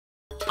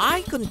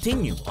I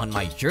continue on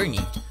my journey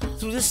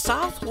through the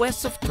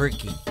southwest of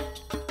Turkey.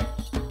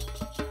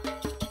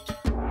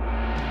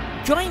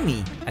 Join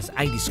me as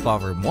I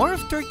discover more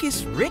of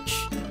Turkey's rich,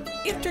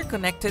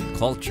 interconnected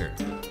culture,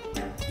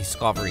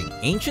 discovering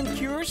ancient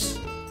cures,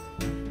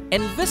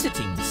 and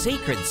visiting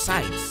sacred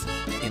sites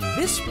in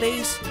this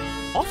place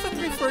often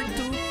referred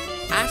to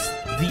as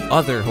the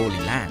Other Holy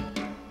Land.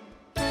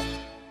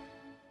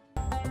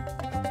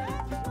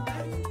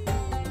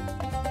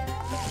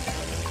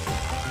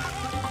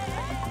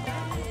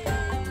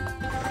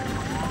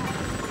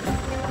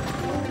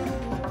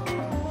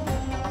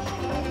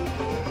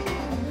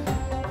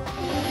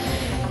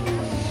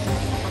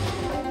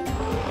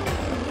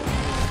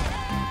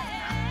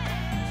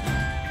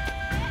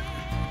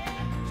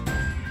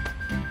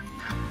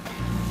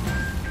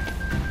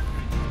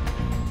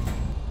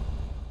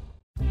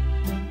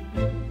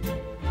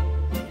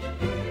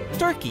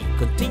 Turkey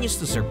continues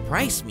to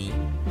surprise me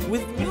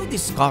with new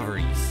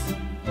discoveries.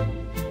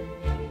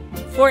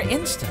 For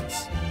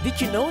instance, did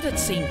you know that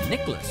Saint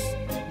Nicholas,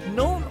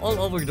 known all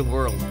over the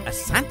world as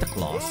Santa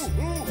Claus,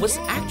 was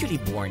actually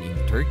born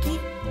in Turkey?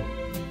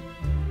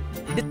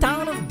 The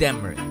town of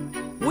Demre,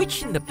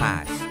 which in the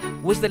past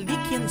was the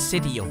Lycian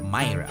city of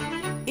Myra,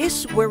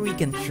 is where we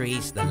can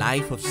trace the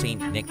life of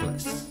Saint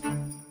Nicholas.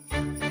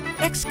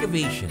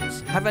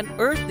 Excavations have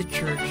unearthed the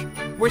church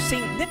where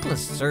Saint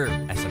Nicholas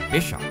served as a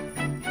bishop.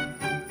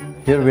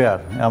 Here we are,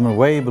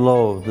 way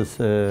below this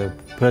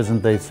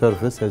present-day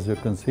surface, as you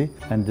can see,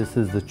 and this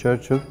is the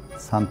church of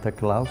Santa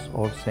Claus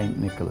or Saint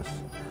Nicholas.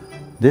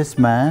 This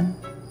man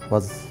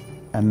was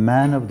a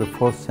man of the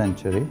 4th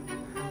century,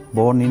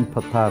 born in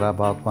Patara,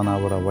 about 1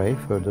 hour away,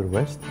 further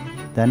west.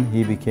 Then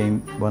he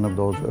became one of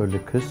those early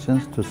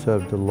Christians to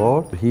serve the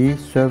Lord. He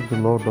served the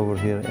Lord over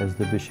here as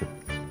the bishop,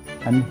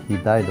 and he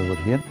died over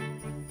here.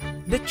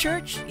 The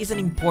church is an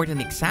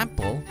important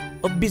example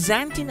of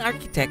Byzantine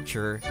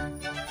architecture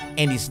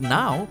and is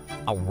now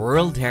a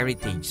World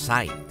Heritage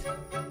Site.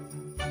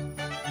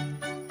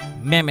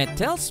 Mehmet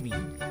tells me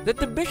that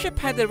the bishop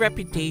had a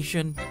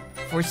reputation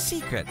for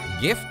secret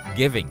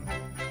gift-giving,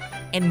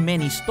 and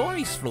many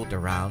stories float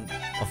around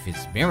of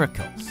his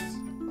miracles.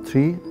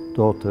 3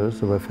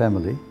 daughters of a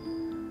family,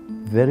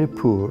 very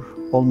poor,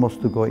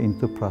 almost to go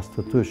into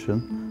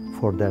prostitution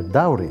for their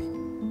dowry.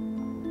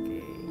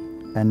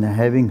 And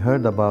having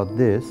heard about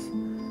this,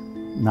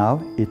 now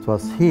it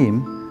was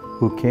him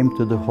who came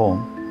to the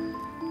home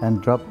and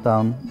dropped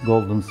down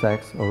golden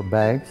sacks or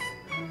bags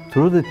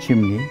through the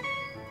chimney,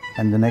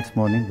 and the next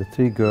morning the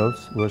 3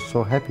 girls were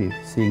so happy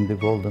seeing the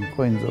golden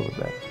coins over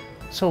there.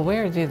 So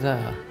where did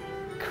the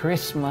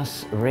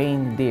Christmas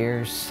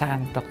reindeer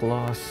Santa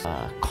Claus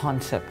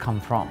concept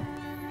come from?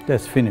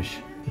 That's Finnish.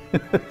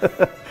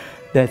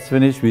 That's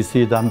Finnish. We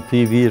see it on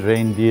TV,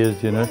 reindeers,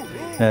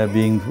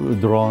 being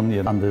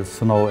drawn on the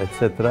snow,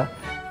 etc.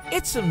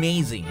 It's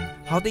amazing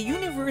how the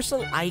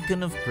universal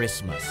icon of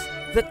Christmas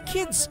that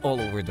kids all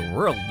over the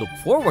world look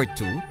forward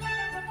to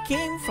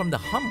came from the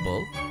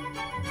humble,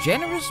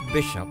 generous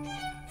bishop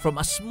from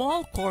a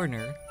small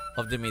corner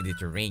of the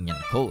Mediterranean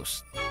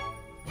coast.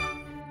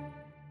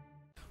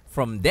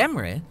 From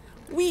Demre,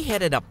 we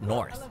headed up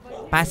north,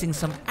 passing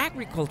some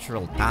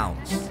agricultural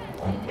towns.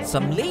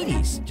 Some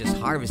ladies just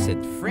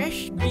harvested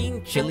fresh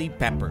green chili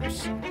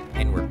peppers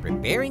and were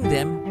preparing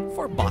them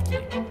for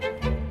bottling.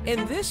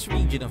 In this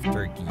region of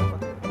Turkey,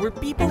 where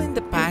people in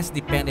the past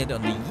depended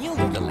on the yield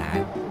of the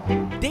land,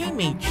 they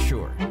made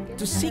sure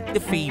to seek the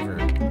favor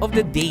of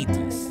the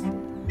deities,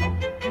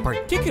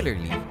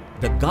 particularly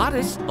the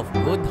goddess of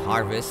good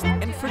harvest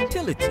and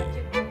fertility.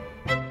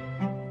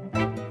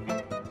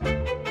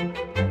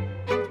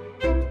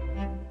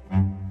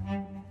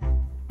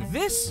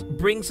 This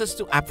brings us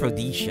to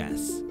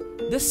Aphrodisias,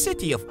 the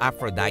city of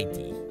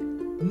Aphrodite,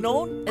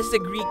 known as the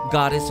Greek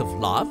goddess of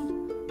love,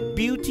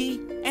 beauty,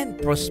 and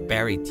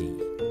prosperity.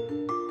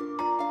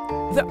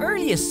 The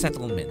earliest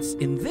settlements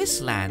in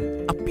this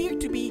land appear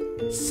to be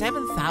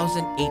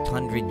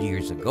 7,800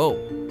 years ago,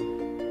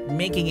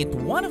 making it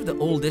one of the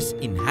oldest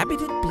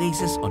inhabited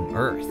places on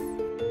Earth.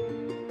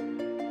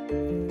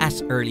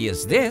 As early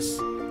as this,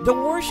 the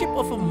worship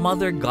of a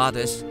mother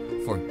goddess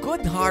for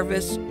good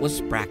harvest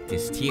was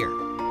practiced here.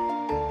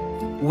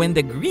 When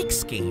the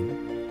Greeks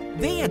came,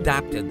 they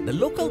adapted the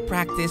local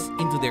practice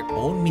into their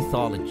own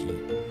mythology,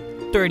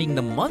 turning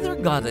the mother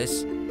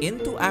goddess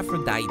into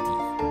Aphrodite.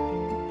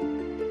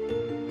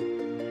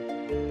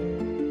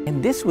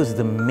 And this was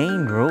the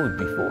main road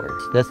before.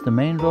 That's the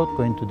main road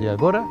going to the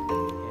Agora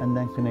and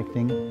then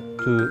connecting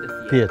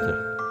to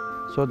theater.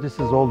 So this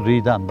is all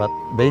redone, but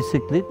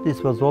basically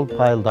this was all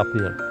piled up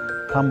here.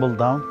 Tumbled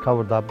down,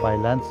 covered up by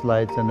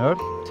landslides and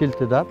earth,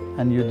 tilted up,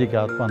 and you dig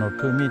out 1 or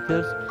 2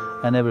 meters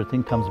and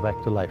everything comes back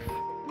to life.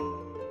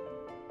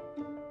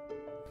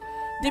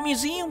 The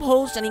museum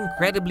hosts an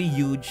incredibly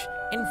huge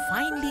and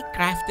finely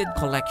crafted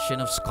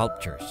collection of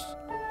sculptures,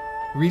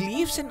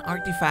 reliefs and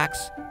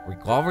artifacts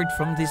recovered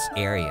from this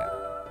area.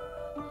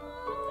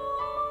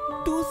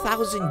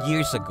 2,000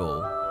 years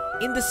ago,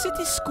 in the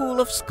city's school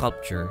of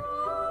sculpture,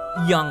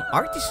 young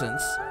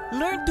artisans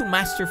learned to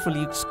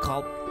masterfully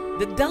sculpt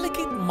the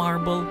delicate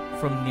marble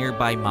from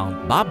nearby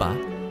Mount Baba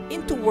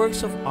into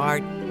works of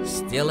art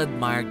still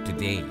admired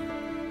today.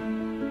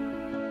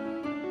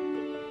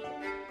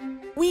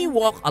 We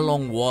walk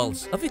along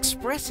walls of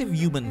expressive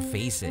human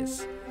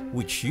faces,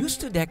 which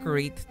used to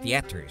decorate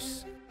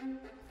theaters,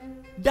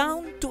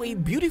 down to a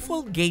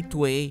beautiful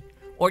gateway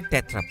or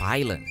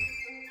tetrapylon.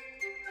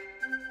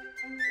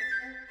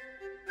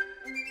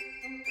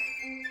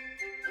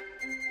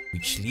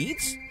 Which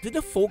leads to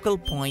the focal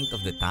point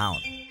of the town,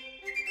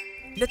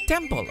 the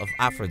Temple of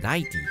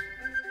Aphrodite.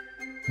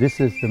 This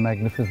is the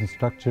magnificent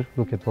structure.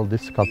 Look at all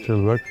this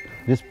sculptural work.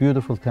 This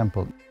beautiful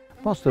temple.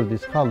 Most of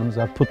these columns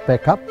are put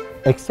back up,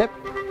 except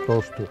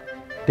those two.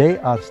 They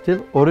are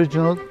still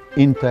original,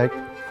 intact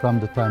from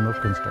the time of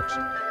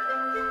construction.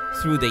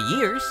 Through the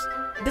years,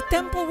 the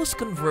temple was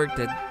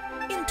converted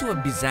into a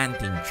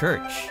Byzantine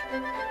church,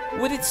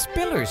 with its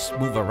pillars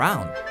move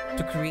around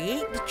to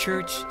create the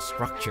church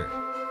structure.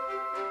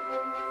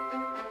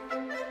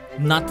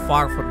 Not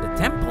far from the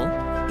temple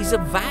is a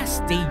vast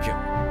stadium,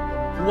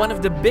 one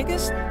of the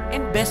biggest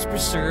and best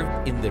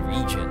preserved in the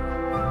region.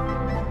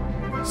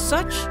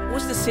 Such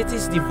was the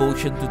city's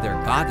devotion to their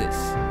goddess.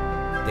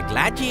 The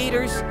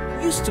gladiators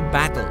used to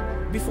battle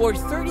before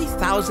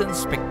 30,000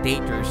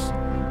 spectators,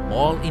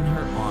 all in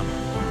her honor.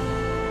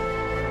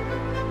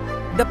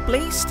 The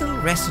place still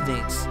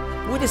resonates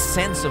with a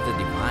sense of the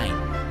divine,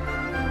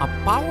 a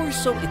power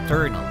so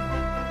eternal,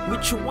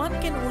 which one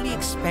can only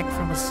expect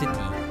from a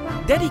city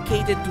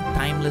dedicated to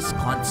timeless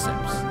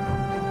concepts,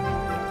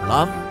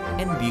 love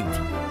and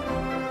beauty.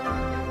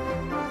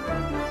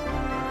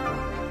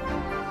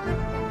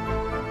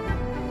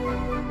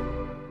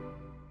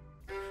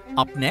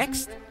 Up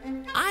next,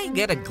 I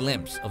get a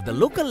glimpse of the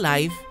local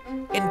life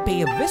and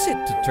pay a visit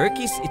to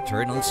Turkey's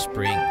eternal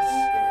springs.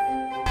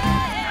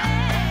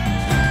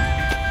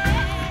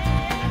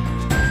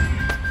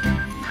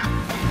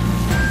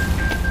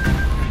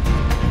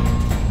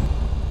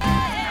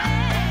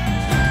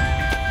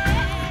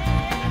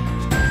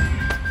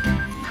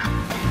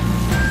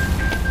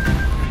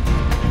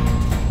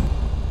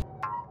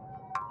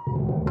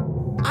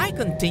 I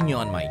continue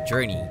on my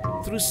journey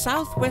through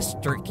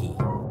southwest Turkey.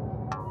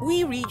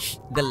 We reach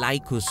the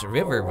Lycus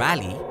River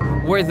Valley,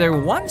 where there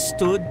once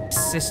stood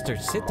sister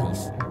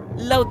cities,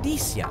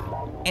 Laodicea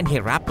and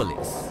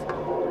Hierapolis,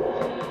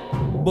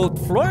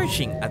 both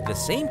flourishing at the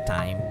same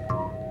time,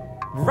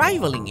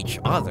 rivaling each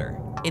other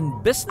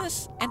in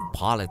business and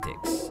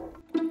politics.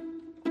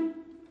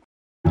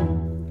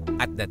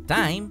 At that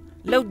time,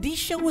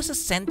 Laodicea was a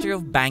center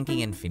of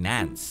banking and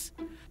finance,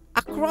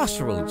 a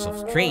crossroads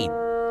of trade,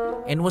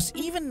 and was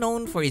even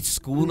known for its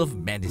school of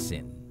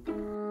medicine.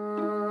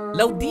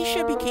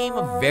 Laodicea became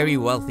a very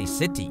wealthy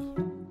city.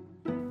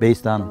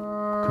 Based on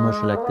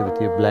commercial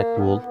activity of black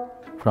wool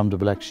from the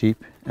black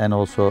sheep, and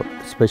also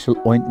special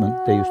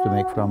ointment they used to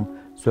make from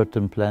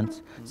certain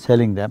plants,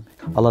 selling them.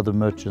 A lot of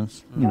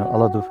merchants, a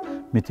lot of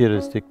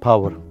materialistic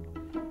power.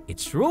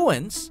 Its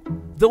ruins,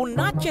 though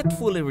not yet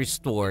fully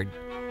restored,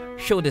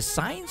 show the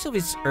signs of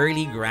its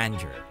early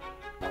grandeur.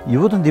 You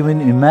wouldn't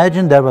even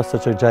imagine there was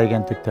such a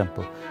gigantic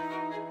temple.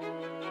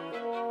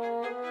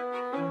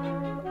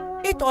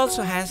 It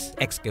also has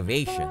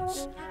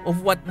excavations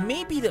of what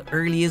may be the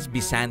earliest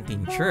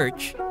Byzantine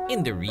church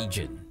in the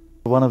region.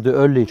 One of the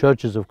early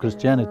churches of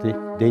Christianity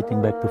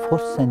dating back to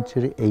 4th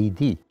century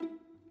AD.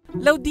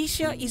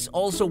 Laodicea is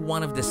also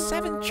one of the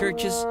 7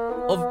 churches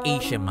of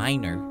Asia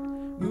Minor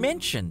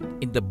mentioned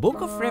in the book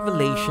of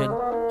Revelation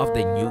of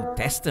the New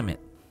Testament.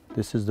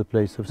 This is the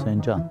place of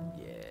St. John,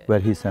 where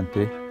he sent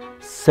the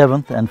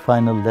 7th and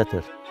final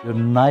letter. You're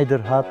neither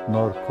hot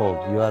nor cold,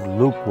 you are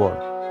lukewarm.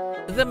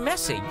 The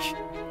message,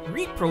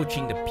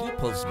 reproaching the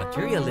people's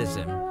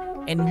materialism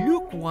and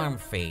lukewarm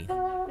faith,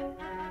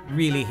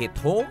 really hit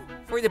home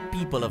for the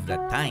people of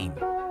that time,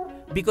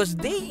 because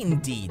they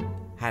indeed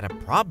had a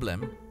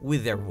problem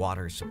with their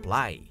water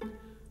supply.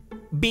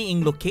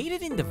 Being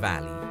located in the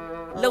valley,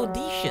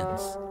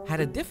 Laodiceans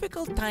had a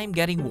difficult time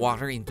getting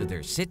water into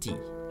their city.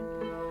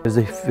 There's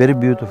a very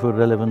beautiful,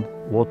 relevant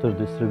water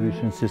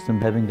distribution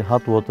system, having the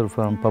hot water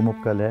from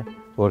Pamukkale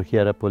or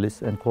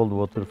Hierapolis and cold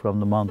water from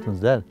the mountains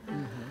there,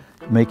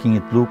 making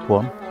it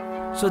lukewarm.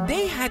 So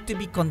they had to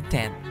be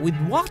content with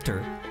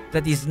water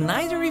that is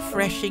neither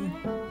refreshing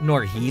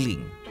nor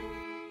healing.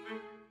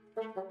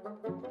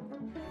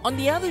 On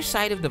the other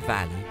side of the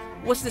valley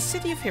was the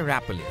city of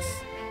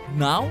Hierapolis,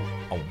 now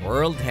a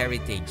World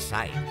Heritage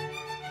Site.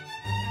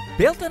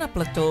 Built on a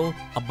plateau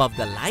above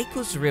the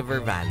Lycus River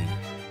Valley,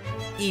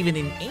 even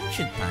in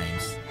ancient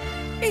times,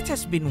 it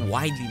has been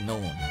widely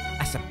known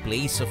as a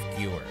place of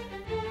cure.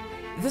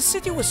 The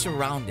city was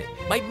surrounded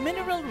by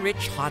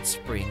mineral-rich hot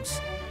springs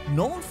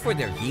known for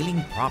their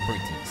healing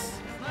properties.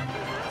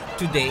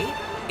 Today,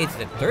 it's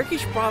the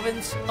Turkish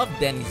province of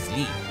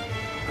Denizli,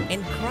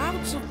 and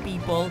crowds of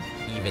people,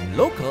 even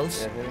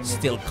locals,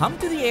 still come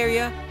to the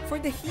area for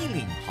the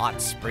healing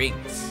hot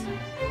springs.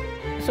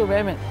 So,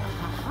 Raymond,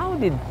 how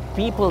did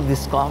people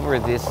discover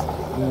this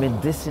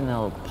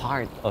medicinal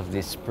part of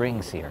these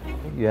springs here?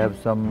 You have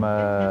some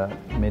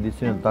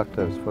medicinal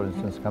doctors, for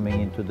instance,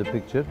 coming into the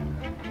picture.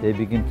 They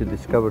begin to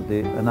discover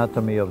the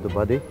anatomy of the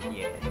body.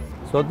 Yes.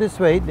 So this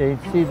way they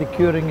see the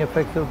curing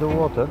effects of the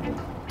water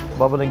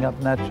bubbling up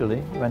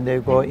naturally. When they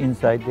go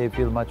inside, they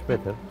feel much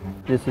better.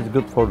 This is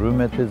good for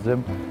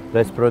rheumatism,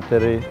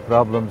 respiratory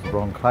problems,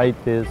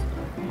 bronchitis,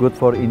 good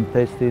for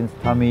intestines,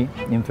 tummy.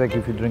 In fact,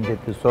 if you drink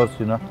at the source,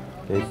 you know,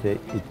 they say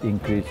it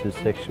increases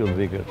sexual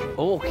vigor.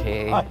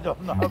 Okay. I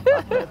don't know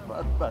about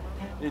that, but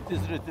it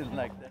is written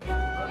like that.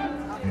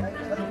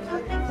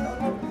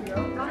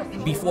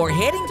 Before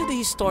heading to the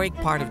historic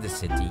part of the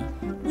city,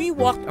 we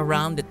walked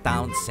around the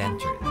town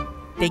center,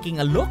 taking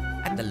a look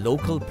at the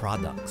local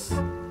products.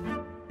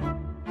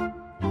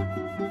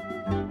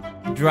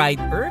 Dried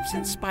herbs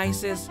and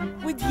spices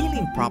with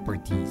healing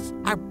properties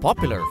are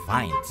popular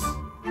finds.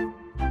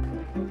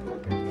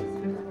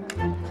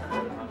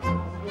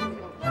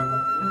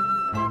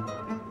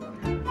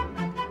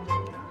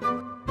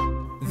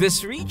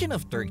 This region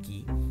of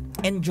Turkey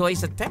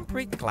enjoys a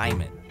temperate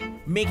climate,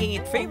 making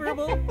it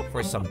favorable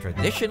for some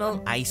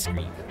traditional ice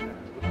cream.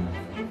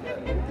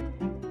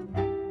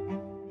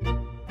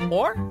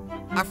 Or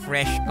a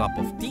fresh cup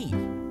of tea.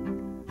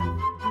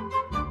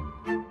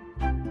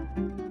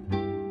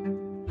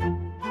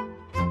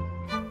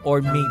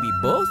 Or maybe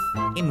both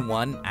in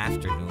one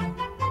afternoon.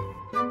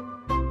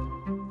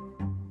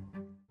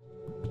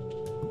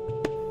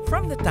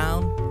 From the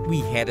town,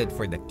 we headed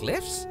for the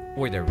cliffs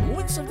where the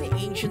ruins of the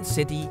ancient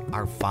city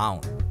are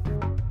found.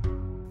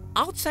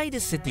 Outside the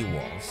city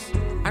walls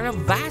are a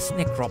vast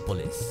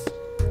necropolis,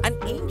 an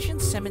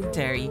ancient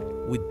cemetery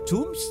with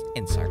tombs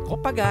and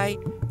sarcophagi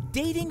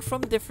dating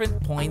from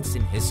different points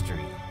in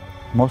history.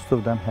 Most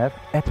of them have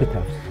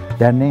epitaphs,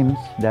 their names,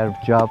 their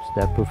jobs,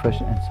 their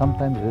profession, and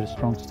sometimes very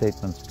strong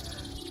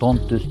statements.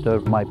 Don't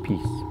disturb my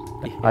peace.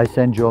 I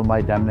send you all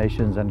my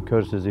damnations and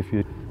curses if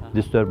you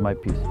disturb my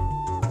peace.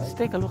 Let's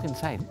take a look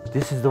inside.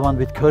 This is the one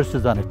with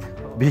curses on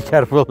it. Be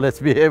careful, let's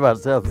behave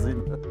ourselves.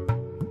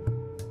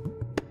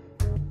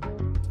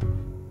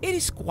 It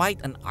is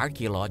quite an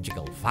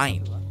archaeological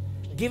find,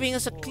 giving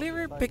us a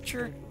clearer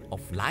picture of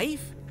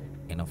life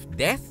and of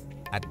death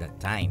at that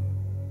time.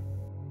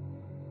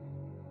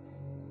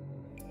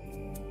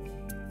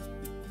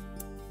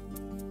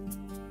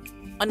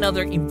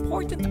 Another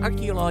important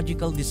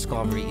archaeological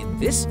discovery in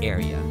this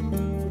area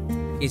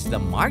is the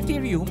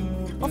martyrium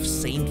of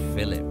Saint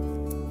Philip,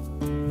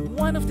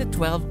 one of the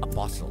 12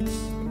 apostles.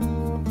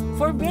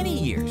 For many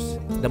years,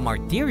 the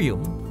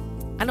martyrium,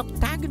 an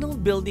octagonal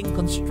building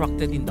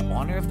constructed in the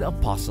honor of the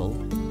apostle,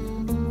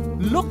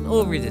 looked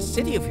over the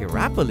city of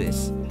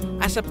Hierapolis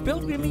as a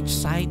pilgrimage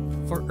site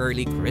for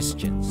early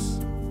Christians.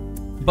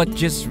 But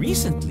just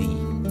recently,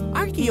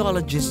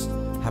 archaeologists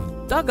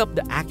have dug up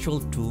the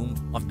actual tomb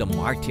of the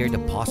martyred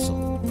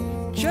apostle,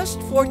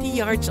 just 40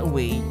 yards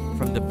away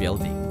from the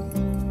building.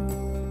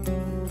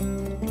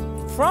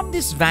 From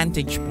this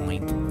vantage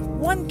point,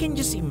 one can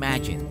just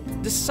imagine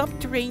the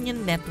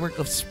subterranean network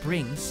of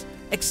springs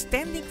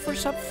extending for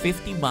some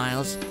 50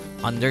 miles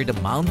under the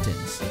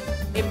mountains,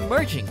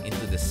 emerging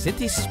into the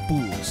city's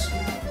pools.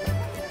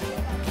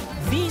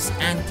 These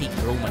antique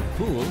Roman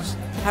pools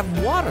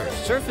have water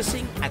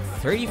surfacing at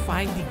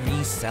 35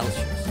 degrees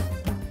Celsius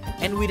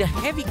and with a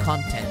heavy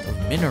content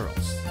of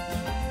minerals.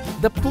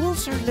 The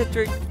pools are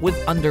littered with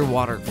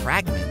underwater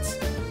fragments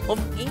of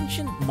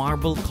ancient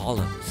marble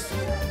columns,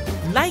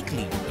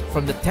 likely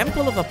from the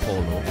Temple of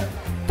Apollo,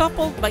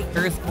 toppled by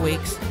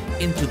earthquakes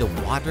into the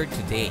water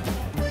today.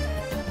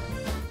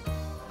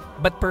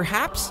 But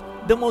perhaps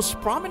the most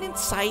prominent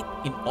site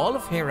in all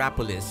of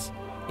Hierapolis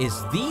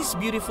is these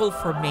beautiful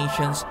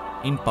formations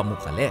in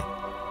Pamukkale.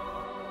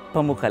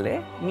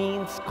 Pamukkale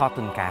means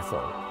cotton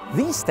castle.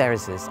 These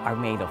terraces are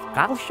made of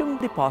calcium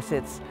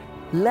deposits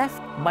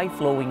left by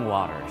flowing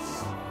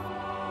waters.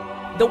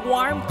 The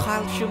warm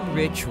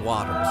calcium-rich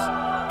waters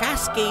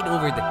cascade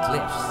over the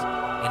cliffs,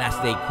 and as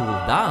they cool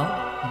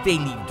down, they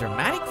leave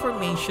dramatic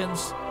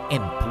formations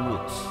and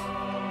pools.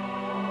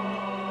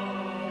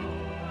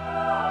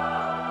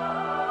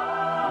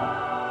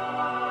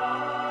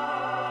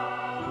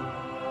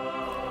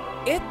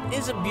 It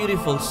is a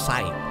beautiful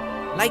sight,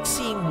 like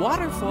seeing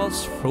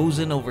waterfalls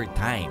frozen over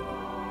time,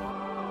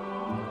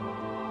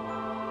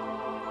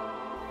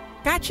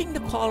 catching the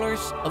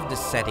colors of the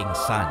setting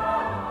sun.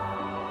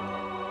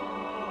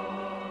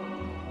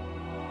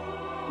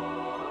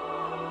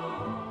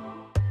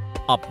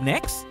 Up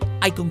next,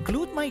 I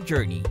conclude my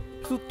journey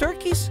through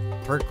Turkey's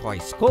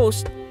turquoise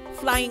coast,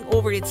 flying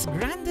over its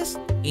grandest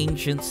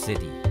ancient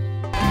city.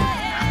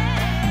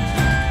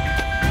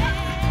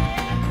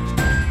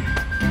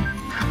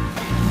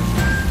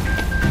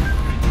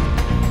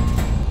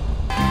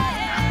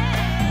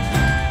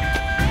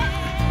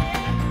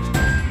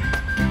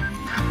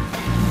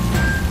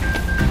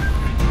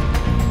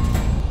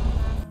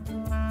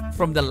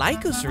 From the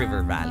Lycus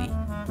River Valley,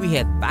 we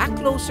head back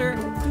closer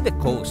to the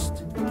coast,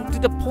 to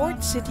the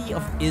port city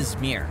of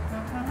Izmir.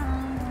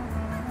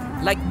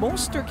 Like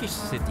most Turkish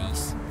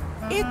cities,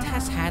 it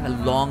has had a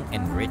long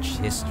and rich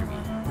history.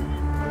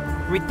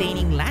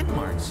 retaining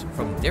landmarks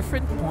from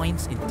different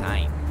points in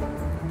time.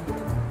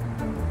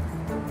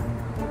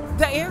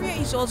 The area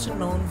is also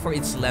known for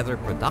its leather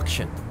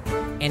production,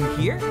 and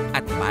here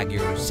at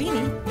Baguio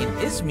Rossini in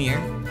Izmir,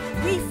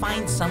 we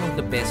find some of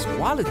the best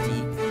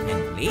quality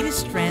and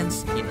latest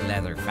trends in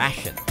leather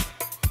fashion.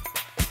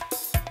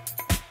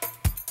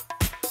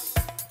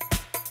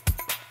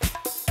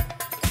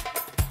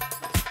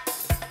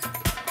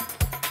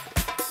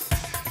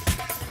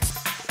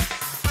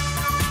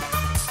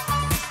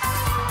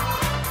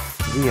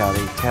 We are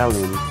an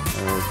Italian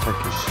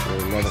Turkish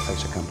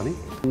manufacture company.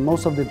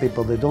 Most of the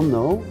people, they don't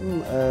know,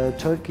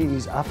 Turkey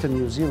is, after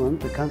New Zealand,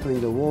 the country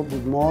in the world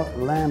with more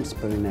lambs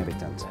per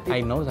inhabitant.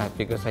 I know that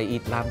because I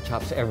eat lamb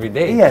chops every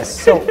day.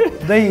 Yes, so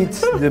they eat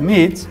the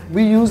meat,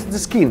 we use the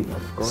skin.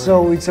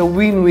 So it's a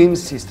win-win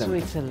system. So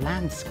it's a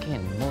lamb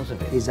skin, most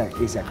of it.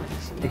 Exactly.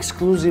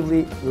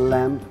 Exclusively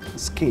lamb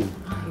skin.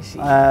 I see.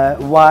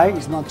 Why?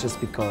 It's not just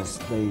because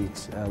they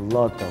eat a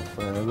lot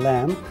of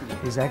lamb,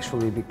 it's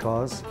actually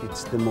because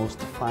it's the most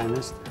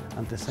finest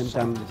and at the same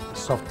time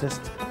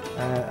softest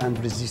and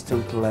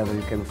resistant leather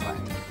you can find.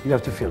 You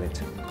have to feel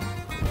it.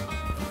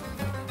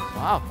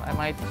 Wow, I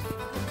might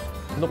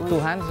look too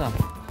handsome.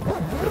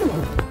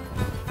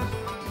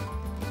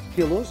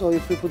 Pillows, or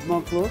if you put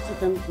more clothes, you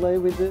can play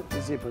with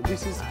the zipper.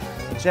 This is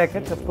a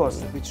jacket, of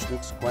course, which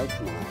looks quite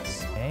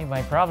nice. Hey,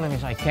 my problem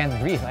is I can't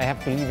breathe. I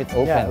have to leave it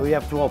open. Yeah, we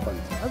have to open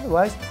it.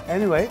 Otherwise,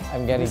 anyway,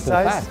 I'm getting too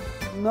besides-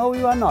 fat. No,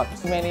 you are not.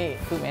 Too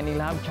many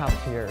lamb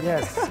chops here.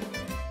 Yes.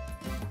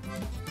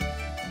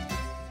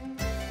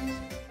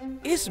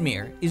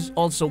 Izmir is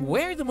also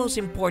where the most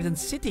important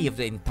city of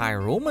the entire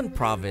Roman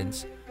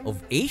province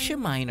of Asia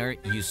Minor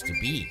used to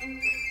be,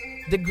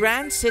 the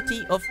grand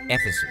city of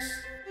Ephesus.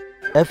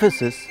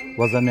 Ephesus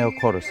was a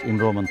neokoros in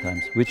Roman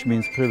times, which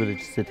means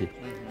privileged city.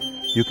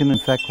 You can in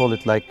fact call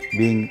it like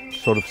being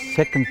sort of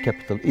second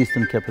capital,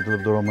 eastern capital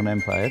of the Roman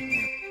Empire.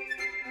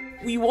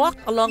 We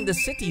walked along the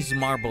city's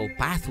marble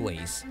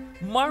pathways,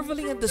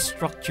 marveling at the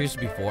structures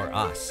before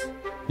us.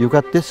 You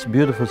got this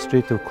beautiful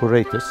street of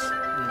Curatus,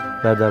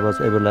 where there was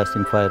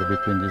everlasting fire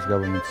between these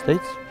government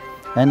states,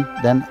 and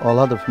then all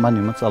other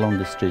monuments along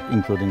the street,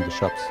 including the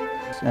shops.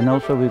 And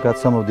also we got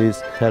some of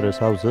these terrace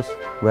houses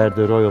where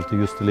the royalty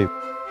used to live.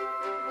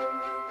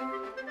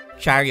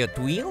 Chariot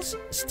wheels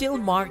still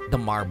mark the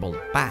marble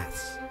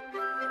paths.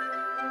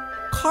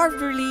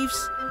 Carved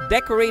reliefs,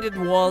 decorated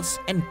walls,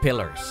 and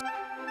pillars.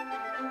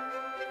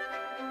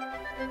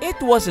 It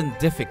wasn't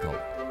difficult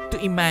to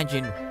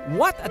imagine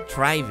what a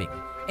thriving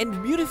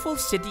and beautiful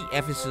city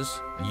Ephesus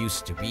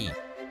used to be.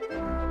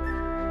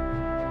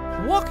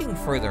 Walking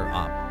further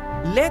up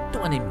led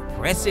to an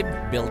impressive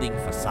building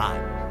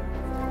facade.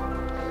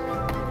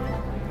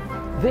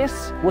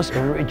 This was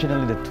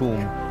originally the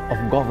tomb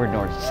of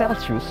Governor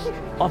Celsius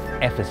of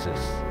Ephesus.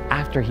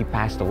 After he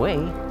passed away,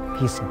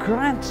 his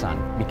grandson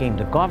became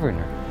the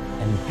governor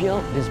and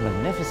built this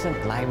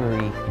magnificent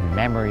library in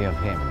memory of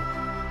him.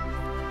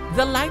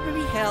 The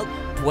library held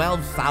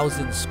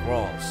 12,000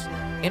 scrolls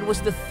and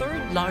was the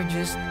third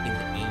largest in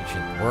the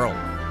ancient world.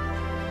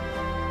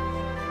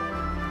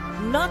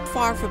 Not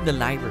far from the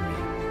library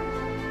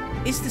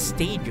is the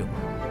stadium,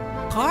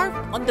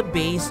 carved on the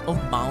base of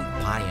Mount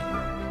Pion.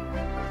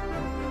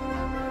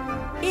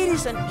 It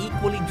is an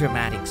equally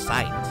dramatic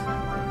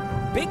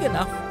sight, big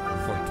enough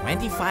for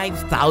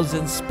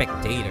 25,000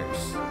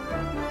 spectators.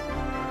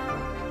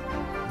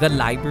 The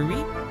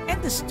library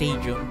and the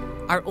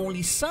stadium are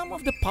only some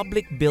of the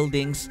public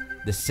buildings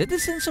the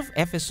citizens of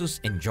Ephesus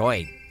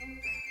enjoyed.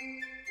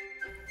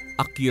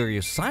 A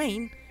curious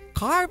sign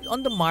carved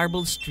on the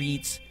marble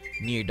streets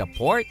near the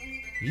port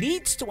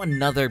leads to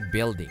another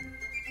building.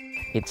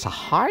 It's a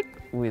heart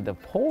with a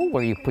pole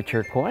where you put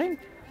your coin,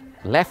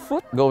 left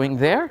foot going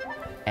there,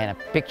 and a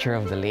picture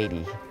of the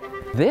lady.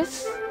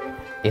 This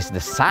is the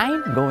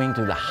sign going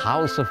to the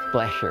House of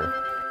Pleasure.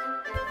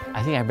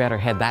 I think I better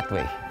head that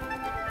way.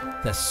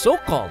 The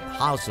so-called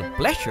House of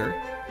Pleasure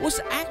was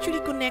actually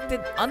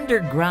connected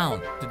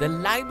underground to the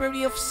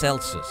Library of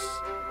Celsus.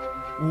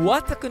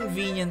 What a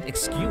convenient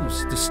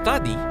excuse to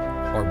study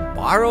or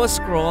borrow a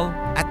scroll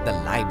at the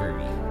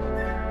library.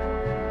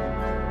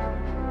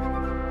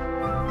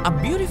 A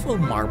beautiful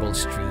marble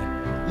street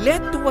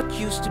led to what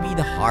used to be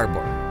the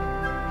harbor.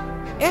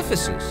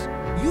 Ephesus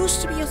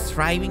used to be a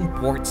thriving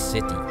port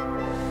city.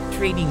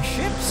 Trading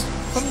ships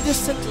from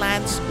distant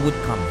lands would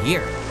come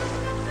here.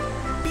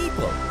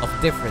 People of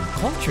different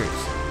cultures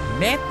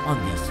met on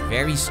these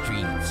very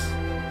streets.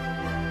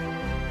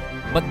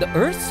 But the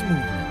Earth's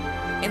movement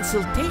and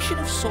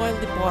siltation of soil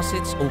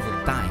deposits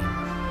over time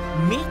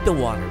made the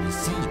water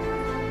recede.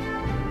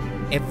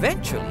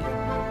 Eventually,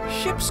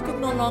 ships could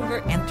no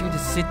longer enter the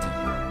city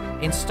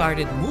and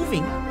started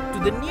moving to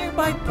the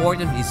nearby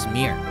port of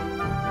Izmir.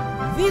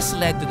 This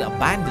led to the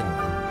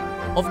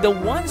abandonment of the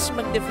once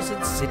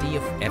magnificent city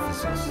of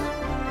Ephesus.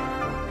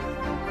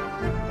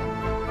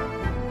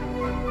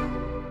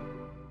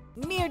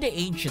 Near the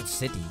ancient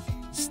city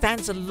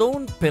stands a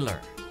lone pillar.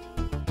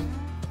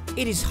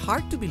 It is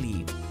hard to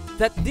believe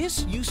that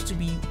this used to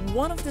be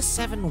one of the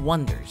 7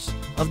 wonders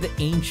of the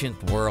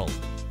ancient world.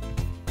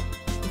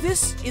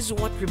 This is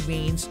what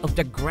remains of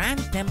the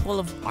Grand Temple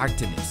of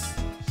Artemis.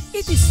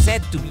 It is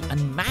said to be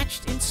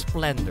unmatched in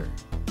splendor,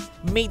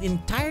 made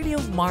entirely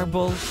of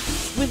marble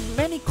with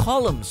many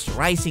columns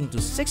rising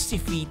to 60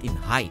 feet in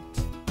height.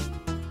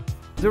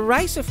 The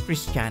rise of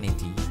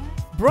Christianity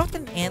brought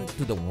an end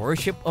to the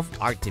worship of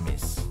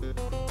Artemis,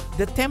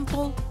 the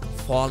temple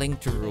falling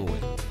to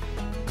ruin.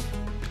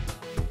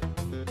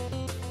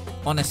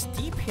 On a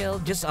steep hill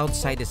just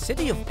outside the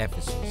city of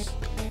Ephesus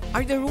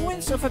are the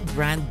ruins of a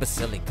grand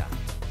basilica,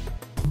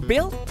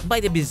 built by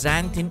the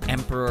Byzantine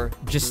Emperor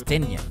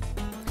Justinian.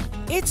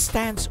 It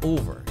stands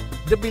over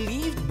the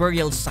believed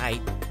burial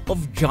site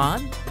of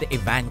John the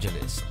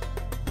Evangelist.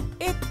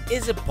 It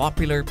is a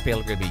popular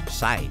pilgrimage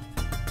site,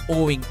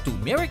 owing to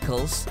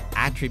miracles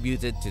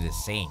attributed to the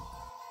saint.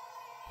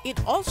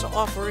 It also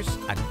offers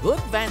a good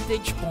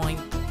vantage point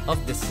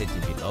of the city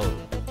below.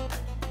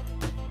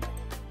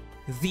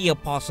 The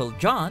Apostle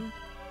John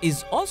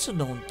is also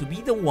known to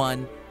be the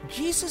one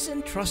Jesus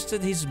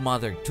entrusted his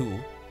mother to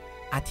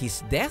at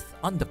his death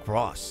on the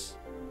cross.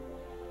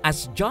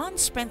 As John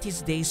spent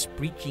his days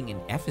preaching in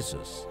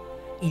Ephesus,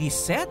 it is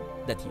said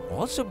that he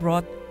also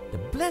brought the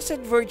Blessed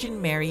Virgin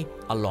Mary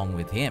along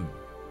with him.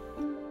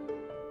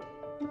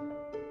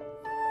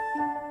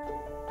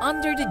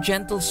 Under the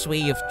gentle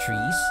sway of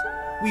trees,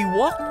 we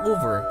walked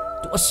over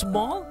to a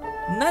small,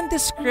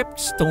 nondescript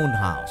stone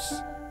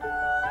house,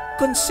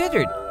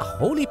 considered a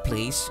holy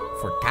place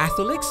for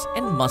Catholics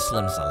and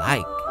Muslims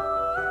alike.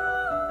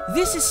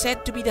 This is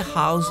said to be the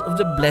house of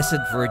the Blessed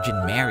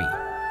Virgin Mary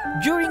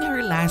during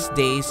her last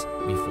days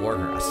before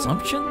her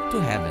assumption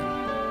to heaven.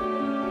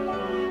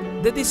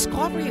 The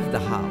discovery of the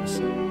house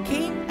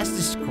came as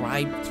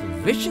described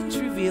through visions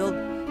revealed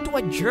to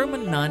a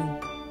German nun,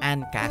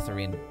 Anne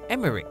Catherine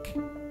Emmerich,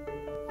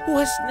 who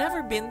has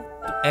never been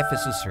to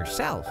Ephesus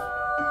herself.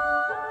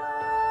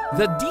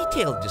 The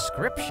detailed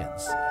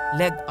descriptions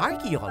led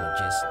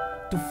archaeologists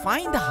to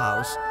find the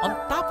house on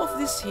top of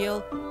this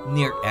hill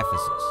near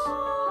Ephesus.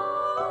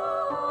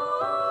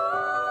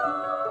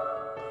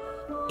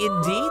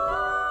 Indeed,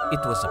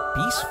 it was a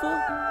peaceful,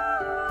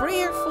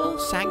 prayerful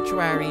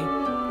sanctuary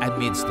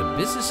amidst the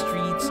busy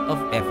streets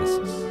of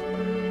Ephesus.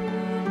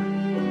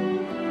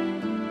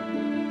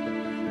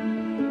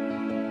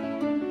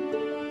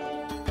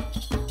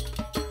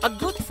 A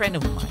good friend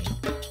of mine,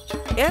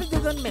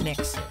 Erdogan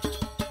Menekşe,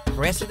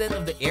 president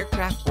of the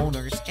Aircraft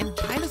Owners and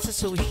Pilots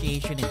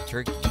Association in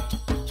Turkey,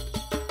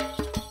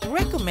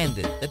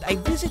 recommended that I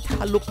visit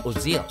Haluk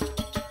Ozil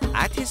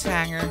at his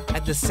hangar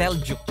at the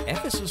Seljuk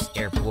Ephesus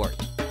airport.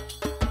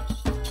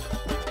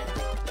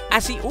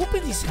 As he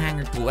opened his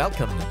hangar to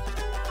welcome me,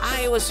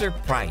 I was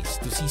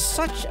surprised to see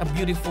such a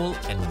beautiful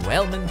and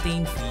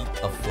well-maintained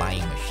fleet of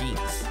flying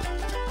machines.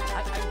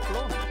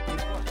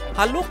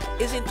 Haluk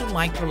is into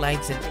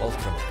microlights and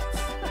ultralights.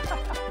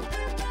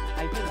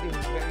 I think this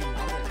is very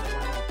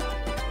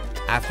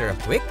modern. After a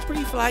quick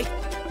pre-flight,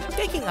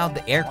 taking out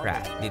the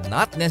aircraft did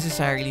not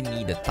necessarily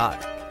need a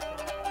tug.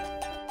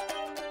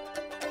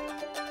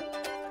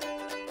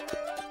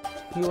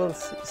 You will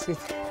sit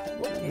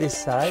this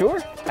side.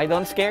 Sure, I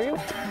don't scare you.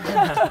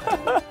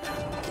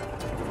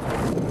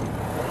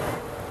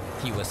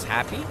 He was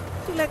happy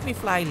to let me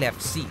fly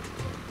left seat.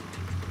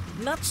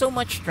 Not so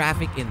much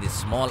traffic in this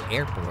small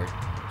airport,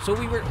 so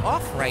we were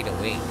off right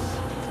away.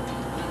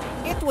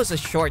 It was a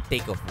short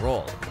takeoff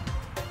roll,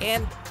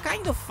 and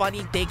kind of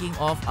funny taking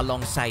off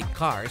alongside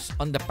cars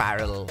on the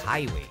parallel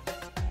highway.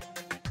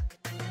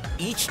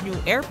 Each new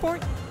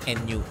airport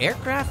and new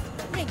aircraft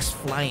makes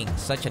flying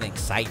such an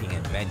exciting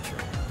adventure.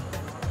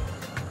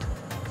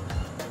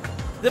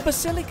 The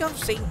Basilica of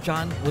St.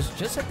 John was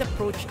just at the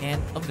approach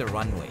end of the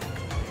runway.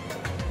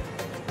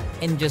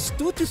 And just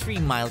 2 to 3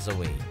 miles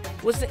away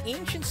was the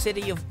ancient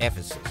city of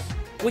Ephesus,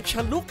 which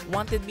Haluk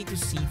wanted me to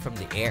see from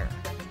the air.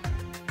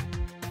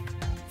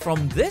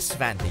 From this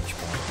vantage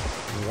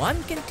point,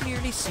 one can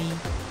clearly see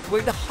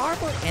where the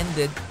harbor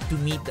ended to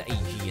meet the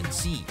Aegean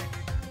Sea.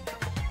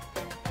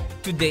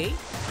 Today,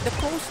 the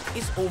coast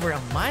is over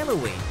a mile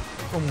away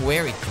from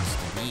where it used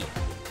to be.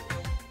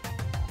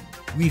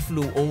 We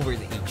flew over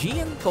the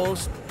Aegean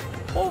coast,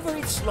 over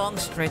its long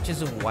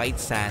stretches of white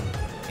sand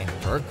and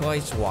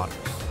turquoise waters.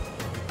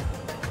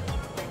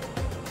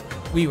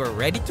 We were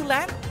ready to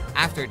land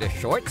after the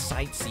short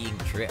sightseeing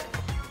trip.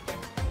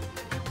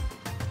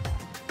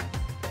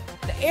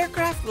 The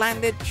aircraft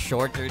landed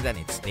shorter than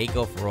its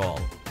takeoff roll.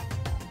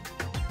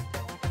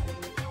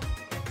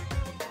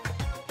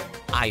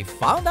 I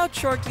found out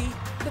shortly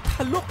that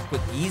Haluk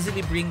could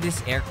easily bring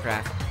this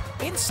aircraft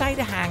inside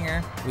the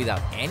hangar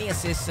without any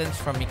assistance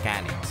from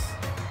mechanics.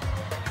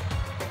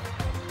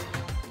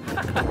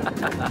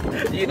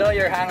 You know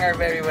your hangar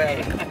very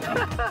well.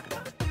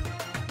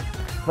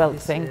 Well,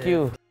 thank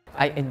you.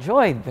 I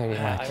enjoyed very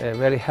much.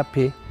 Very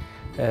happy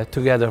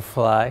together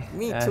fly.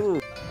 Me too.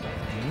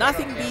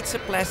 Nothing beats a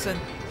pleasant,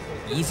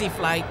 easy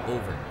flight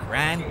over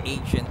grand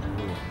ancient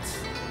ruins.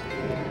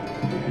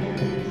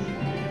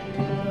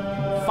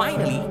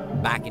 Finally,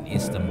 back in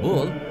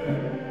Istanbul,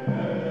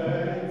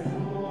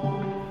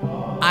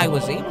 I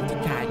was able to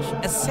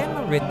catch a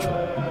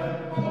semi-ritual.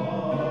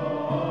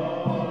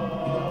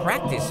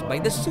 practiced by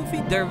the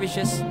Sufi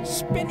dervishes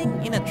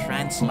spinning in a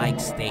trance-like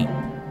state,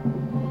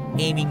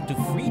 aiming to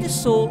free the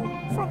soul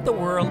from the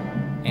world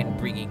and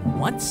bringing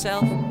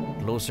oneself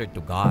closer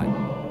to God.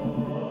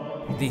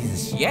 This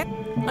is yet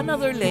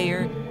another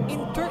layer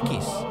in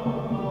Turkey's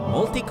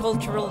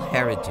multicultural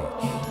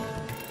heritage.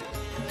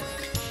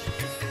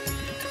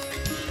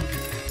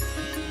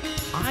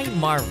 I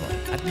marvel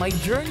at my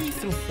journey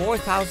through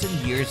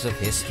 4,000 years of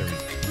history.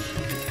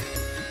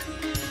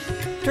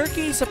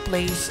 Turkey is a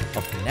place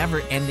of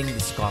never-ending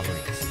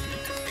discoveries,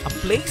 a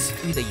place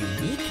with a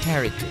unique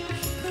heritage,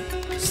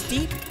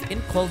 steeped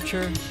in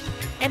culture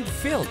and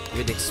filled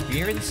with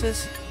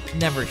experiences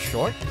never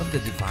short of the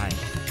divine.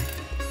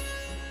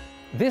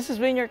 This has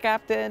been your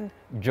captain,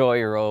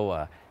 Joy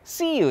Roa.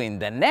 See you in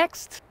the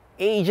next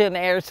Asian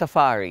Air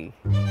Safari.